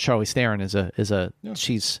even though Charlize Theron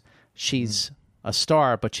she's a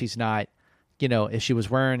star, but she's not. If she was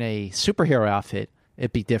wearing a superhero outfit,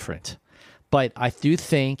 it'd be different. But I do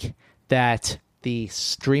think that the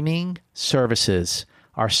streaming services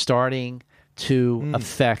are starting to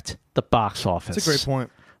affect the box office. That's a great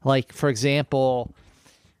point. Like, for example,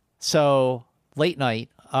 so Late Night,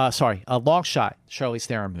 Long Shot, Charlize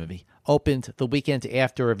Theron movie, opened the weekend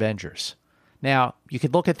after Avengers. Now, you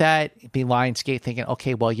could look at that, be Lionsgate thinking,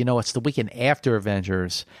 okay, well, it's the weekend after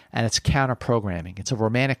Avengers, and it's counter-programming. It's a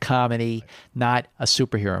romantic comedy, not a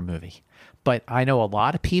superhero movie. But I know a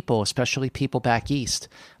lot of people, especially people back east,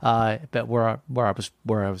 but where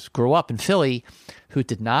I grew up in Philly, who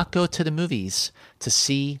did not go to the movies to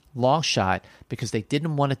see Long Shot because they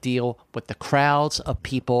didn't want to deal with the crowds of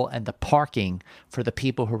people and the parking for the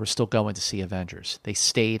people who were still going to see Avengers. They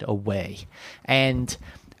stayed away. And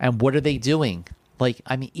what are they doing? Like,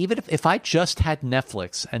 I mean, even if I just had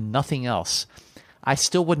Netflix and nothing else, I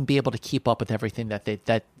still wouldn't be able to keep up with everything that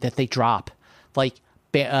they drop. Like,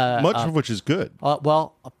 much of which is good.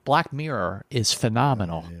 Well, Black Mirror is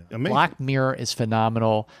phenomenal. Black Mirror is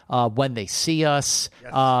phenomenal. When They See Us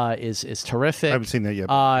is terrific. I haven't seen that yet.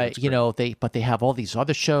 But they have all these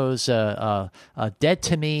other shows, Dead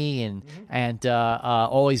to Me and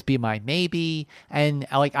Always Be My Maybe, and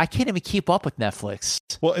I can't even keep up with Netflix.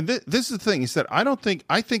 Well, and this is the thing, is that I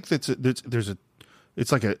think that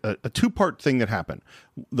it's like a 2-part thing that happened.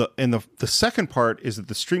 The second part is that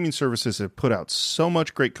the streaming services have put out so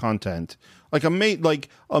much great content, like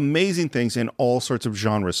amazing things in all sorts of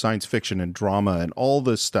genres, science fiction and drama and all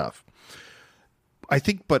this stuff. I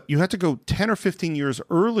think, but you have to go 10 or 15 years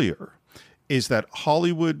earlier, is that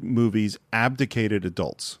Hollywood movies abdicated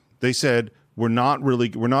adults. They said, we're not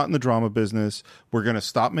in the drama business. We're going to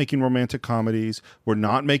stop making romantic comedies. We're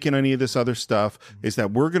not making any of this other stuff. Is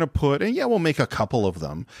that we're going to put, and we'll make a couple of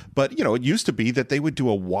them. But, it used to be that they would do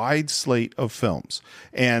a wide slate of films,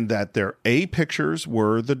 and that their A pictures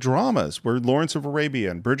were the dramas, were Lawrence of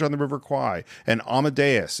Arabia and Bridge on the River Kwai and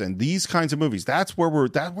Amadeus and these kinds of movies. That's where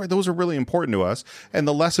those are really important to us. And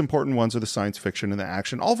the less important ones are the science fiction and the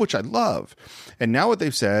action, all of which I love. And now what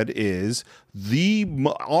they've said is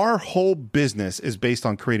our whole business is based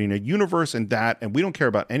on creating a universe and we don't care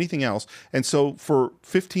about anything else. And so for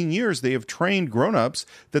 15 years, they have trained grown-ups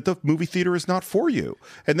that the movie theater is not for you.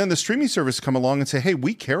 And then the streaming service come along and say, hey,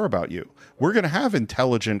 we care about you. We're going to have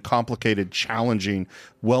intelligent, complicated, challenging,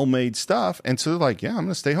 well-made stuff. And so they're like, I'm going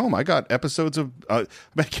to stay home. I got episodes of, I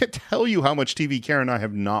can't tell you how much TV Karen and I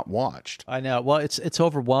have not watched. I know. Well, it's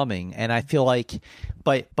overwhelming. And I feel like,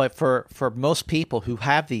 but for most people who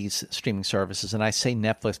have these streaming services, and I say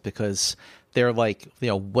Netflix because they're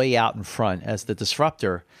way out in front as the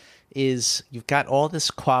disruptor, is you've got all this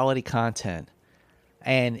quality content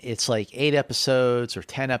and it's like 8 episodes or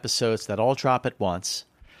 10 episodes that all drop at once,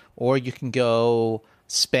 or you can go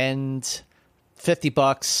spend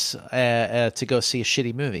 $50 to go see a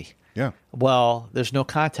shitty movie. Yeah. Well, there's no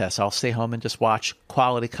contest. I'll stay home and just watch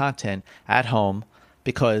quality content at home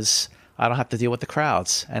because I don't have to deal with the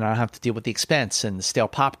crowds, and I don't have to deal with the expense and the stale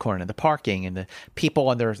popcorn and the parking and the people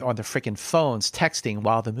on their freaking phones texting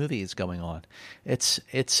while the movie is going on. It's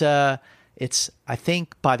I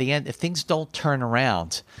think by the end, if things don't turn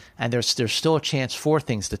around, and there's still a chance for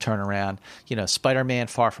things to turn around, Spider-Man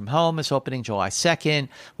Far From Home is opening July 2nd.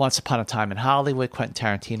 Once Upon a Time in Hollywood, Quentin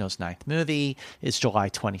Tarantino's 9th movie, is July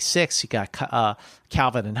 26th. You got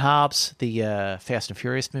Calvin and Hobbes, the Fast and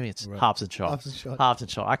Furious movie. It's Hobbs and Shaw. Hobbs and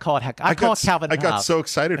Shaw. I call it Calvin and Hobbes. I got so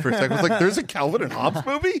excited for a second. I was like, there's a Calvin and Hobbes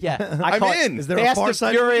movie? Yeah. I'm in. Is there Fast a Far and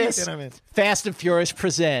Side Furious, movie? I'm in. Fast and Furious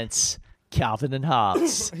presents Calvin and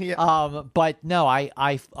Hobbes. Yeah. But no,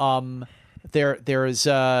 there is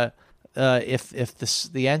if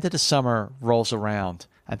the end of the summer rolls around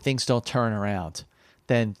and things don't turn around,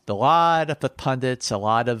 then a lot of the pundits, a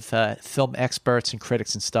lot of film experts and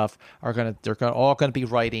critics and stuff are all gonna be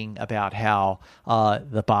writing about how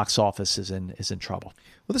the box office is in trouble.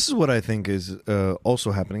 Well, this is what I think is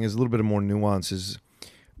also happening. Is a little bit of more nuance. Is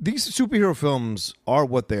these superhero films are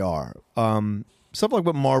what they are. Stuff like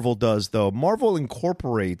what Marvel does, though. Marvel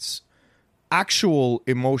incorporates actual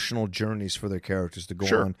emotional journeys for their characters to go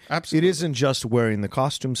on. Absolutely. It isn't just wearing the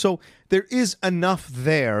costume. So there is enough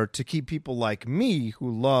there to keep people like me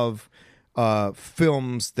who love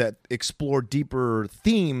films that explore deeper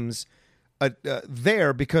themes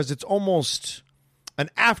there, because it's almost an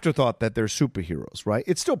afterthought that they're superheroes, right?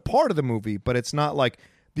 It's still part of the movie, but it's not like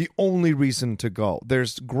the only reason to go.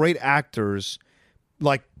 There's great actors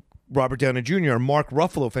like Robert Downey Jr. Mark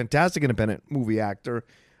Ruffalo, fantastic independent movie actor,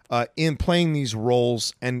 in playing these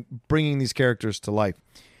roles and bringing these characters to life.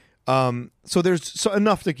 So there's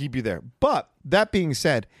enough to keep you there. But that being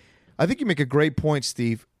said, I think you make a great point,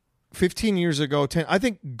 Steve. 15 years ago, I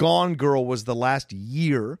think Gone Girl was the last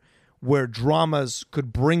year where dramas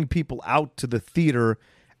could bring people out to the theater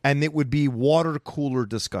and it would be water cooler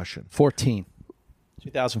discussion.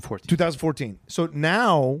 2014. So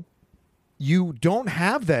now you don't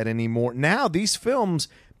have that anymore. Now these films,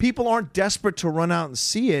 people aren't desperate to run out and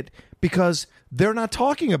see it because they're not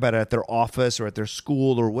talking about it at their office or at their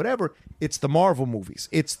school or whatever. It's the Marvel movies.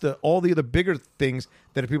 It's all the other bigger things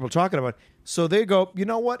that people are talking about. So they go, you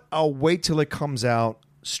know what? I'll wait till it comes out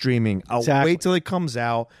streaming. I'll wait till it comes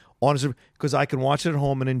out honestly, because I can watch it at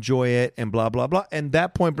home and enjoy it and blah, blah, blah. And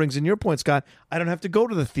that point brings in your point, Scott. I don't have to go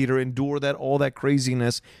to the theater, endure all that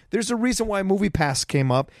craziness. There's a reason why Movie Pass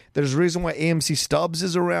came up. There's a reason why AMC Stubs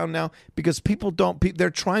is around now, because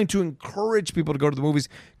they're trying to encourage people to go to the movies,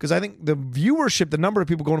 because I think the viewership, the number of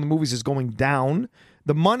people going to the movies is going down.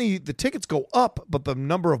 The tickets go up, but the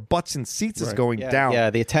number of butts and seats is going down.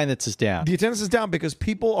 Yeah, the attendance is down. The attendance is down because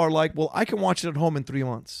people are like, well, I can watch it at home in 3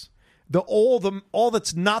 months. All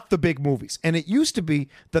that's not the big movies. And it used to be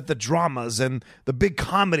that the dramas and the big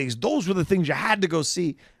comedies, those were the things you had to go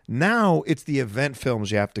see. Now it's the event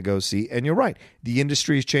films you have to go see. And you're right. The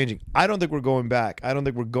industry is changing. I don't think we're going back. I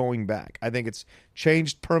think it's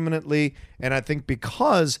changed permanently. And I think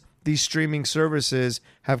because these streaming services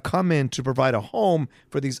have come in to provide a home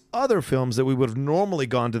for these other films that we would have normally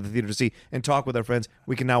gone to the theater to see and talk with our friends,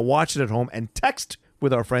 we can now watch it at home and text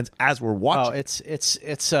with our friends as we're watching. Oh,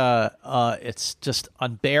 it's just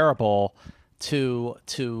unbearable to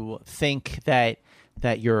think that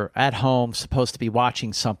you're at home supposed to be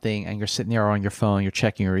watching something and you're sitting there on your phone, you're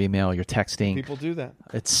checking your email, you're texting. People do that.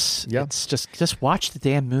 It's just watch the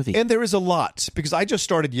damn movie. And there is a lot, because I just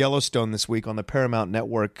started Yellowstone this week on the Paramount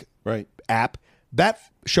Network app. That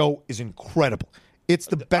show is incredible. It's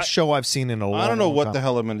the best show I've seen in a long time. I don't know what the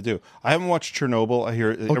hell I'm going to do. I haven't watched Chernobyl. I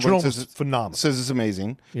hear Chernobyl is phenomenal. Says it's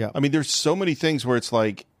amazing. Yeah. I mean, there's so many things where it's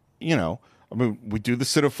like, we do the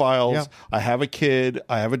Cine-Files. Yeah. I have a kid.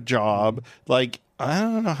 I have a job. Like, I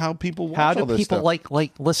don't know how people watch all this stuff. How do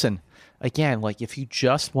people listen, again, like if you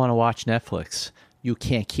just want to watch Netflix, you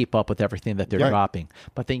can't keep up with everything that they're dropping.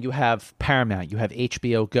 But then you have Paramount, you have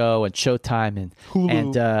HBO Go and Showtime and Hulu,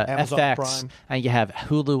 and Amazon FX, Prime. and you have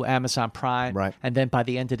Hulu, Amazon Prime, right? And then by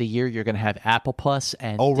the end of the year, you're going to have Apple Plus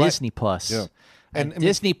and Disney Plus. Yeah. And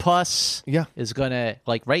Disney Plus is going to,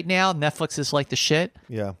 like right now, Netflix is like the shit.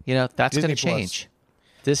 Yeah. That's going to Disney change.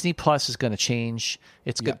 Disney Plus is going to change.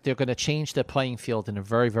 They're going to change the playing field in a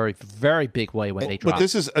very, very, very big way when they drop. But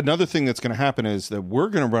this is another thing that's going to happen, is that we're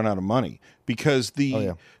going to run out of money because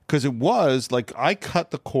it was like I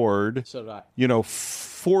cut the cord,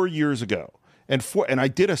 4 years ago, and I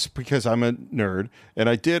did because I'm a nerd, and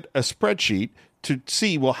I did a spreadsheet to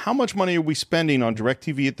see, well, how much money are we spending on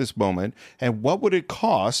DirecTV at this moment, and what would it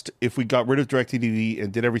cost if we got rid of DirecTV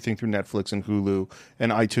and did everything through Netflix and Hulu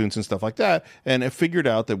and iTunes and stuff like that, and it figured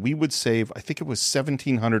out that we would save, I think it was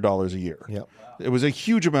 $1,700 a year. Yep. It was a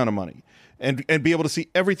huge amount of money. And be able to see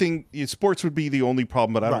everything. Sports would be the only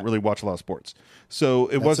problem, but I don't really watch a lot of sports. So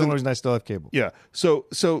it wasn't. That's the reason I still have cable. Yeah.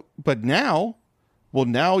 But now,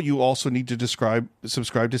 now you also need to subscribe to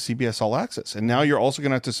CBS All Access. And now you're also going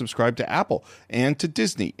to have to subscribe to Apple and to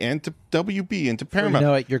Disney and to WB and to Paramount. You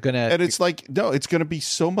know what, you're going to... And it's like, no, it's going to be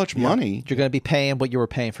so much money. You're going to be paying what you were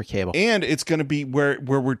paying for cable. And it's going to be where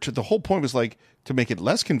we're... the whole point was like, to make it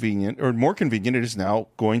less convenient or more convenient, it is now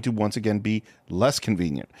going to once again be less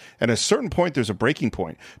convenient. And at a certain point, there's a breaking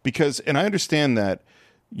point. Because, and I understand that,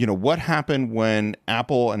 what happened when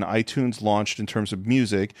Apple and iTunes launched in terms of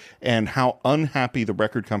music and how unhappy the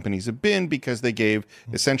record companies have been because they gave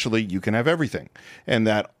essentially you can have everything. And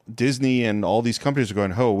that Disney and all these companies are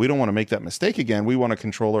going, oh, we don't want to make that mistake again. We want to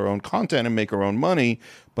control our own content and make our own money,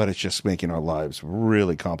 but it's just making our lives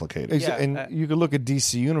really complicated. Yeah, and you can look at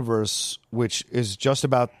DC Universe, which is just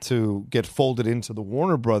about to get folded into the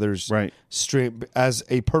Warner Brothers stream, as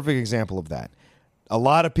a perfect example of that. A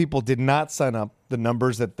lot of people did not sign up. The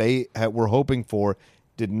numbers that they were hoping for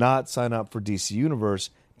did not sign up for DC Universe.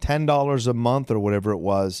 $10 a month or whatever it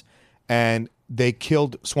was. And they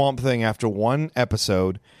killed Swamp Thing after one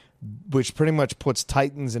episode, which pretty much puts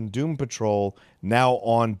Titans and Doom Patrol now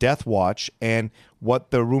on Death Watch. And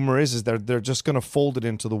what the rumor is they're just going to fold it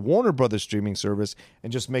into the Warner Brothers streaming service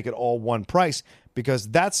and just make it all one price, because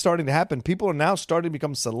that's starting to happen. People are now starting to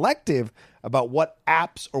become selective about what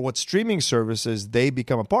apps or what streaming services they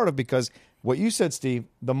become a part of, because what you said, Steve,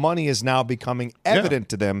 the money is now becoming evident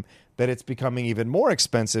to them that it's becoming even more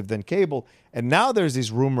expensive than cable. And now there's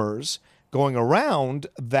these rumors going around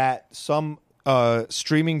that some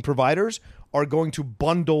streaming providers are going to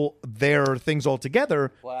bundle their things all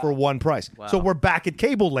together for one price. Wow. So we're back at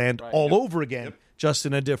cable land all over again, just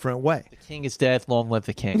in a different way. The king is dead. Long live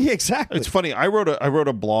the king. Yeah, exactly. It's funny. I wrote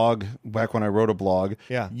a blog back when I wrote a blog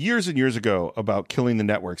years and years ago about killing the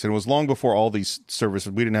networks. And it was long before all these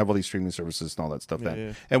services. We didn't have all these streaming services and all that stuff then.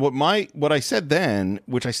 Yeah. And what I said then,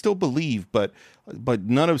 which I still believe, but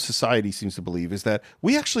none of society seems to believe, is that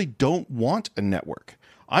we actually don't want a network.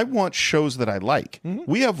 I want shows that I like. Mm-hmm.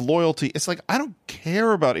 We have loyalty. It's like, I don't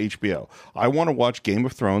care about HBO. I want to watch Game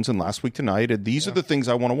of Thrones and Last Week Tonight, and these are the things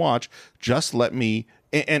I want to watch. Just let me...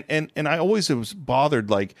 And I always was bothered,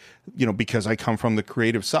 like, because I come from the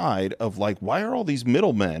creative side of, like, why are all these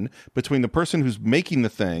middlemen between the person who's making the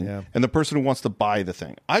thing and the person who wants to buy the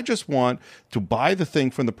thing? I just want to buy the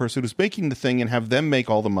thing from the person who's making the thing and have them make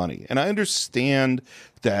all the money. And I understand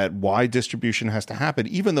that why distribution has to happen,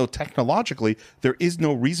 even though technologically there is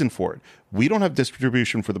no reason for it. We don't have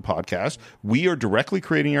distribution for the podcast. We are directly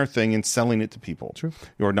creating our thing and selling it to people. True.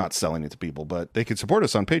 Or not selling it to people, but they can support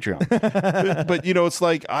us on Patreon. but it's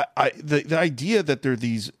like the idea that there are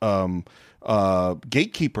these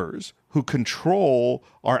gatekeepers who control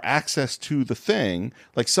our access to the thing.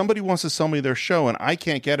 Like, somebody wants to sell me their show and I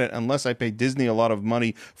can't get it unless I pay Disney a lot of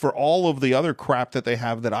money for all of the other crap that they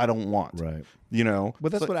have that I don't want. Right.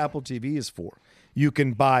 But that's what Apple TV is for. You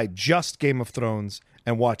can buy just Game of Thrones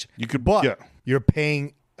and watch. You're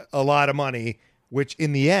paying a lot of money, which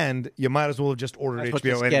in the end you might as well have just ordered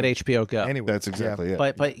HBO. Get HBO Go. Anyway, that's exactly it.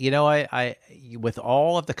 But I with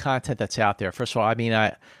all of the content that's out there. First of all, I mean,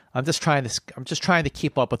 I'm just trying to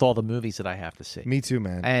keep up with all the movies that I have to see. Me too,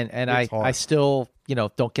 man. And I still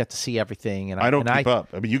don't get to see everything. And I don't keep up.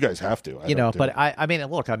 I mean, you guys have to. But I mean,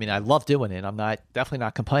 look, I love doing it. I'm definitely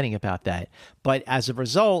not complaining about that. But as a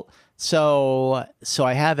result, so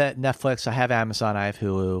I have Netflix, I have Amazon, I have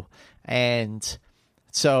Hulu, and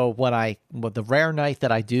so when the rare night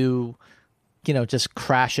that I do, just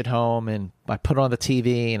crash at home and I put on the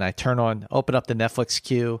TV and I open up the Netflix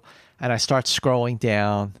queue and I start scrolling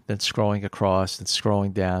down, then scrolling across, then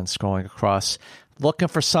scrolling down, scrolling across, looking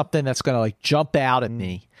for something that's going to like jump out at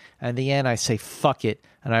me. And in the end, I say, fuck it,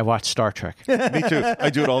 and I watch Star Trek. Me too.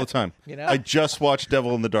 I do it all the time. I just watched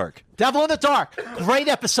Devil in the Dark. Devil in the Dark. Great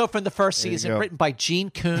episode from the first season, written by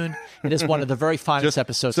Gene Kuhn. It is one of the very finest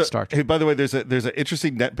episodes of Star Trek. Hey, by the way, there's an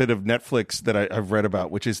interesting bit of Netflix that I've read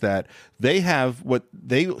about, which is that they have what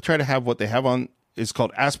they have on is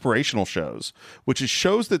called aspirational shows, which is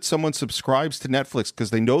shows that someone subscribes to Netflix because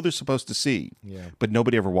they know they're supposed to see, but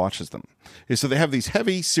nobody ever watches them. And so they have these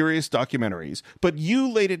heavy, serious documentaries, but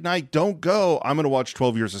you late at night don't go, I'm going to watch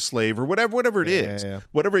 12 Years a Slave or whatever it is.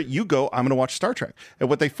 Whatever you go, I'm going to watch Star Trek. And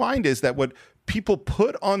what they find is that what people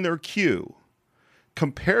put on their queue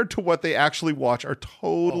compared to what they actually watch are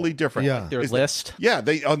totally different. yeah. Their list.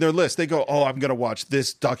 They on their list, they go, oh, I'm going to watch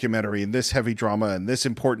this documentary and this heavy drama and this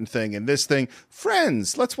important thing and this thing.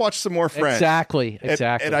 Friends, let's watch some more Friends. Exactly.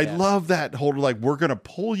 And I love that whole, like, we're going to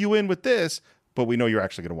pull you in with this, but we know you're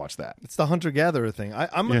actually going to watch that. It's the hunter-gatherer thing.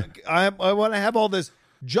 I want to have all this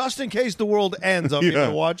just in case the world ends. I'm going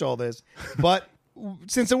to watch all this. But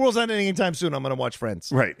since the world's not ending anytime soon, I'm going to watch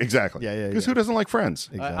Friends. Right, exactly. Yeah. Because who doesn't like Friends?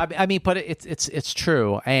 Exactly. I mean, but it's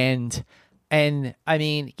true, and I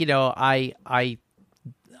mean, you know, I'm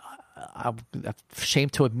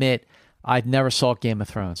ashamed to admit I never saw Game of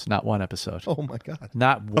Thrones, not one episode. Oh my God!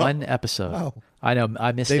 Not one episode. Wow. I know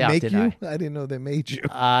I missed They out. make Didn't you? I didn't know they made you.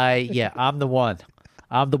 I'm the one.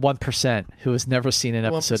 I'm the 1% who has never seen an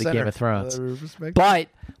episode of Game of Thrones.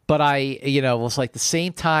 But I, you know, it was like the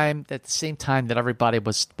same time that everybody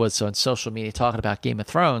was on social media talking about Game of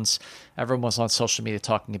Thrones, everyone was on social media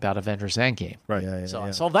talking about Avengers Endgame. Right. So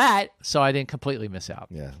I saw that, so I didn't completely miss out.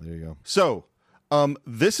 Yeah, there you go. So,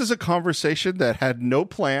 this is a conversation that had no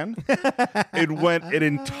plan. It went an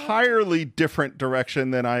entirely different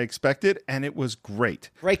direction than I expected, and it was great.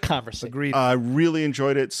 Great conversation. Agreed. I really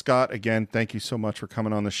enjoyed it. Scott, again, thank you so much for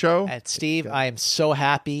coming on the show. And Steve, I am so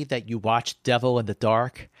happy that you watched Devil in the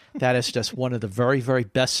Dark. That is just one of the very, very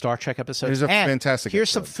best Star Trek episodes. It is a fantastic Here's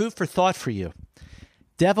episode. some food for thought for you.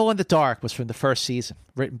 Devil in the Dark was from the first season,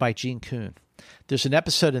 written by Gene Kuhn. There's an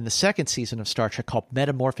episode in the second season of Star Trek called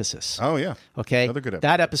Metamorphosis. Oh, yeah. Okay? Another good episode.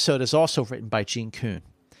 That episode is also written by Gene Kuhn.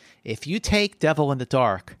 If you take Devil in the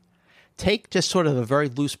Dark, take just sort of a very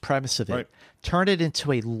loose premise of it, Right. turn it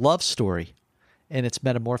into a love story in its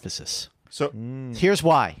metamorphosis. So, Here's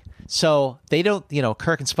why. So they don't, you know,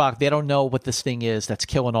 Kirk and Spock, they don't know what this thing is that's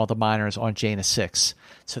killing all the miners on Janus 6.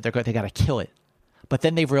 So they got to kill it. But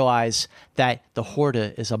then they realize that the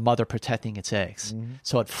Horta is a mother protecting its eggs.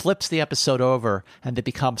 So it flips the episode over and they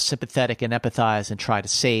become sympathetic and empathize and try to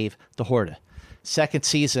save the Horta. Second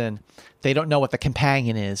season, they don't know what the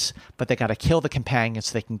companion is, but they got to kill the companion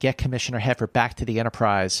so they can get Commissioner Heifer back to the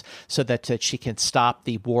Enterprise so that she can stop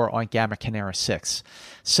the war on Gamma Canera 6.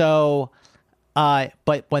 So,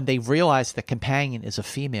 but when they realize the companion is a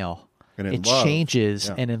female, And in it love. changes,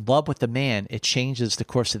 Yeah. and in love with the man, it changes the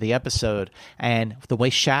course of the episode. And the way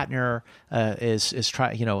Shatner is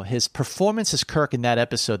trying, you know, his performance as Kirk in that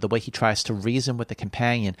episode, the way he tries to reason with the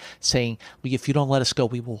companion, saying, well, if you don't let us go,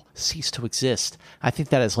 we will cease to exist. I think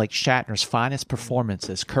that is like Shatner's finest performance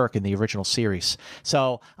as Kirk in the original series.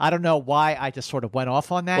 So I don't know why I just sort of went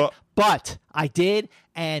off on that, Well- but I did,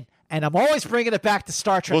 and I'm always bringing it back to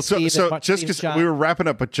Star Trek. well, so Steve, and just Steve because John. we were wrapping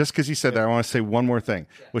up, but just because you said that, I want to say one more thing,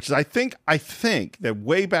 which is I think that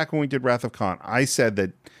way back when we did Wrath of Khan, I said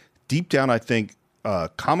that deep down, I think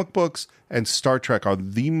comic books and Star Trek are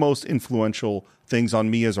the most influential things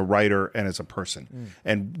on me as a writer and as a person.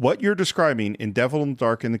 And what you're describing in Devil in the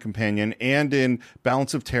Dark and The Companion and in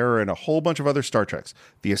Balance of Terror and a whole bunch of other Star Treks,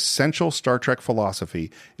 the essential Star Trek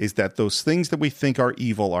philosophy is that those things that we think are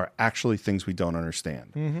evil are actually things we don't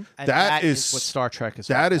understand. And that is what Star Trek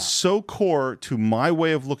is all That is about. so core to my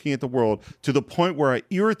way of looking at the world, to the point where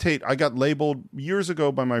I got labeled years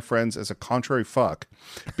ago by my friends as a contrary fuck,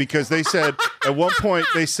 because they said at one point,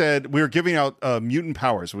 they said we were giving out mutant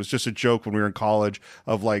powers. It was just a joke when we were in college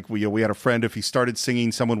of like, we had a friend, if he started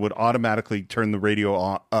singing, someone would automatically turn the radio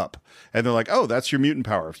up. And they're like, oh, that's your mutant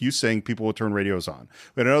power. If you sing, people will turn radios on.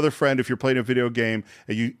 We had another friend, if you're playing a video game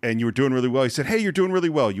and you were doing really well, he said, hey, you're doing really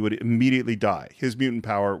well. You would immediately die. His mutant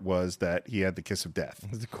power was that he had the kiss of death.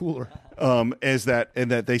 It's cooler. And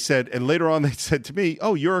that they said, and later on they said to me,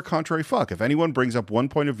 oh, you're a contrary fuck. If anyone brings up one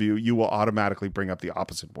point of view, you will automatically bring up the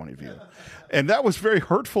opposite point of view. And that was very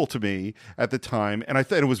hurtful to me at the time. And I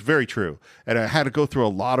thought it was very true. And I had to go through a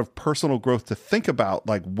lot of personal growth to think about,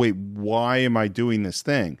 like, wait, why am I doing this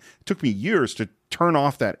thing? It took me years to turn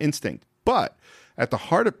off that instinct. But at the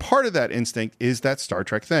heart of part of that instinct is that Star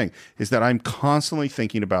Trek thing, is that I'm constantly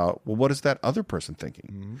thinking about, well, what is that other person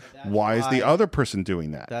thinking? Why is the other person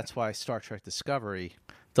doing that? That's why Star Trek Discovery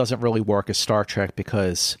doesn't really work as Star Trek,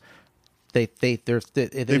 because they've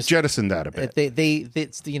jettisoned that a bit.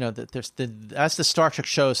 As the Star Trek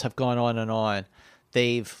shows have gone on,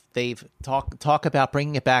 they've talk about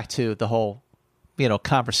bringing it back to the whole, you know,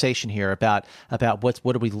 conversation here about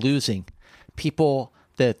what are we losing? People,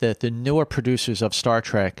 the newer producers of Star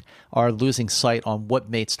Trek are losing sight on what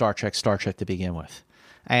made Star Trek to begin with,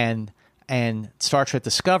 and Star Trek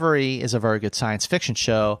Discovery is a very good science fiction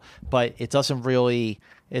show, but it doesn't really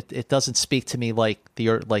it doesn't speak to me like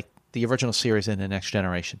the original series and The Next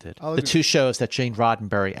Generation did. I'll The agree. two shows that Gene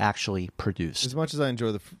Roddenberry actually produced. As much as I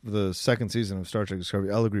enjoy the second season of Star Trek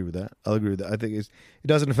Discovery, I'll agree with that. I think it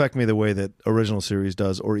doesn't affect me the way that original series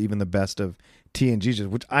does, or even the best of TNG does,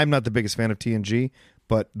 which I'm not the biggest fan of TNG,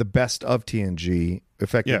 but the best of TNG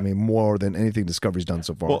affected me more than anything Discovery's done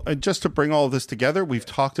so far. Well, and just to bring all of this together, we've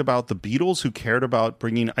talked about the Beatles who cared about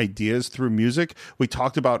bringing ideas through music. We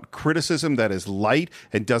talked about criticism that is light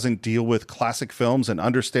and doesn't deal with classic films and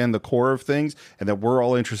understand the core of things, and that we're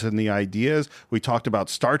all interested in the ideas. We talked about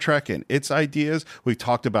Star Trek and its ideas. We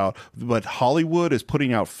talked about what Hollywood is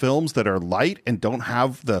putting out films that are light and don't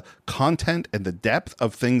have the content and the depth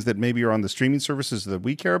of things that maybe are on the streaming services that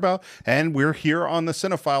we care about. And we're here on the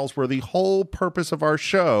Cine-Files, where the whole purpose of our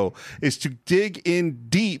show is to dig in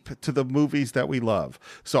deep to the movies that we love.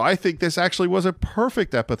 So I think this actually was a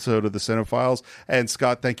perfect episode of the Cine-Files. And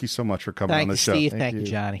Scott, thank you so much for coming on the show. Steve. Thank you,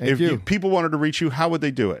 Johnny. If people wanted to reach you, how would they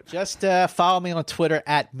do it? Just follow me on Twitter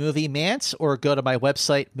at MovieMantz, or go to my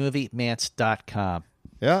website, moviemantz.com.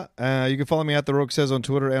 Yeah, you can follow me at The Rogue Says on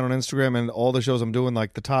Twitter and on Instagram, and all the shows I'm doing,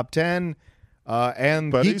 like the Top 10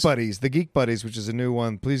 and Geek Buddies, the Geek Buddies, which is a new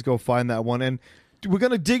one. Please go find that one. And we're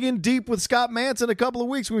going to dig in deep with Scott Mantz in a couple of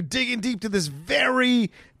weeks. We're digging deep to this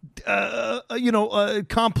very,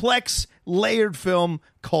 complex, layered film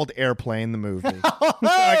called Airplane, the movie.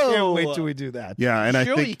 I can't wait till we do that. Yeah, and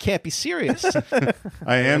Surely I think you can't be serious.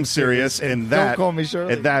 I am serious, and Don't call me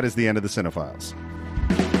Shirley. And that is the end of the Cine-Files.